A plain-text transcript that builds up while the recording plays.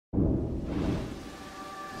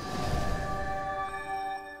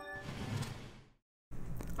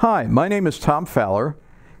Hi, my name is Tom Fowler,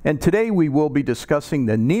 and today we will be discussing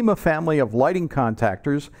the NEMA family of lighting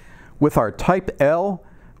contactors with our Type L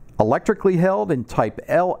electrically held and Type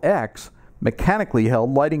LX mechanically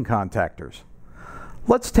held lighting contactors.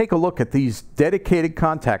 Let's take a look at these dedicated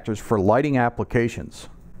contactors for lighting applications.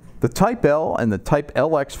 The Type L and the Type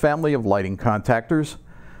LX family of lighting contactors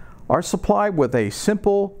are supplied with a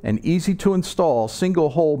simple and easy to install single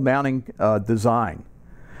hole mounting design.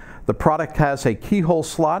 The product has a keyhole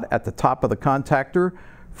slot at the top of the contactor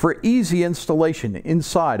for easy installation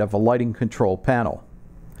inside of a lighting control panel.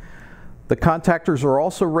 The contactors are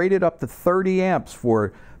also rated up to 30 amps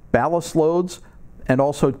for ballast loads and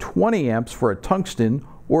also 20 amps for a tungsten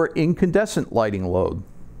or incandescent lighting load.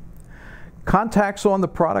 Contacts on the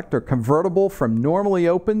product are convertible from normally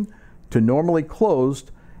open to normally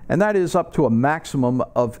closed, and that is up to a maximum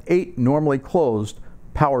of 8 normally closed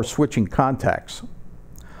power switching contacts.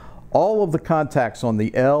 All of the contacts on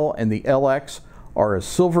the L and the LX are a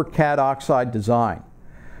silver cad oxide design,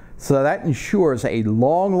 so that ensures a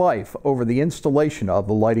long life over the installation of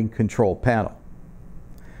the lighting control panel.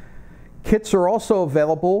 Kits are also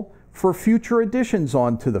available for future additions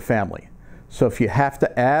onto the family. So if you have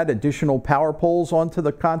to add additional power poles onto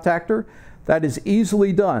the contactor, that is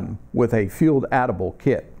easily done with a field-addable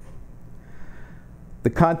kit.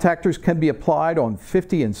 The contactors can be applied on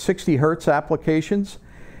 50 and 60 Hertz applications,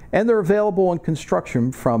 and they're available in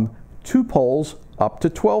construction from 2 poles up to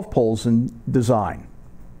 12 poles in design.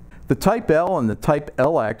 The Type L and the Type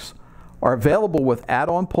LX are available with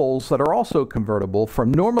add-on poles that are also convertible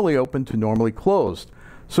from normally open to normally closed,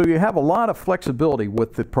 so you have a lot of flexibility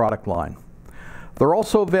with the product line. They're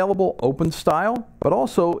also available open style, but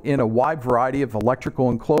also in a wide variety of electrical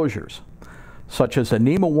enclosures, such as a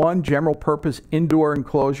NEMA 1 general purpose indoor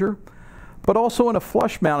enclosure, but also in a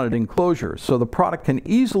flush mounted enclosure, so the product can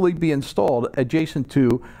easily be installed adjacent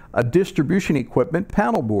to a distribution equipment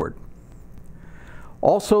panel board.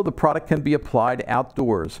 Also, the product can be applied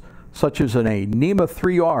outdoors, such as in a NEMA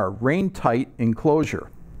 3R rain-tight enclosure.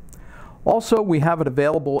 Also, we have it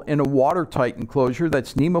available in a watertight enclosure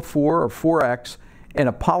that's NEMA 4 or 4X in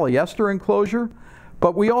a polyester enclosure,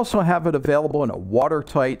 but we also have it available in a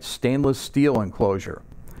watertight stainless steel enclosure.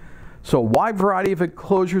 So a wide variety of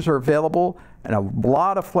enclosures are available and a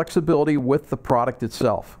lot of flexibility with the product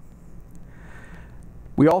itself.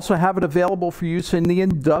 We also have it available for use in the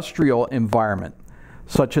industrial environment,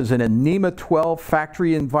 such as in a NEMA 12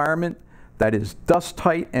 factory environment that is dust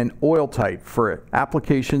tight and oil tight for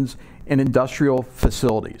applications in industrial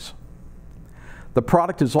facilities. The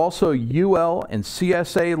product is also UL and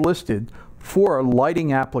CSA listed for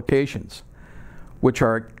lighting applications, which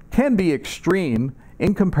can be extreme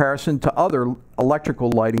in comparison to other electrical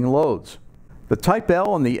lighting loads. The Type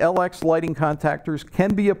L and the LX lighting contactors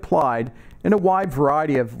can be applied in a wide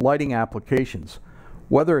variety of lighting applications,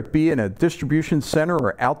 whether it be in a distribution center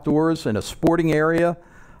or outdoors in a sporting area,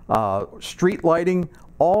 street lighting,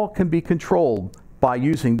 all can be controlled by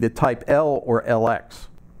using the Type L or LX.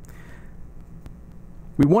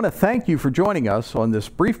 We want to thank you for joining us on this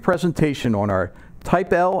brief presentation on our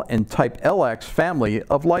Type L and Type LX family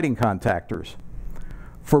of lighting contactors.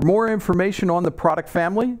 For more information on the product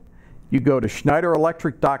family, you go to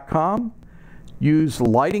schneiderelectric.com, use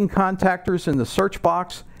lighting contactors in the search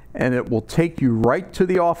box, and it will take you right to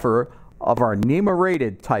the offer of our NEMA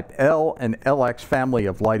rated Type L and LX family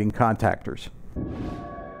of lighting contactors.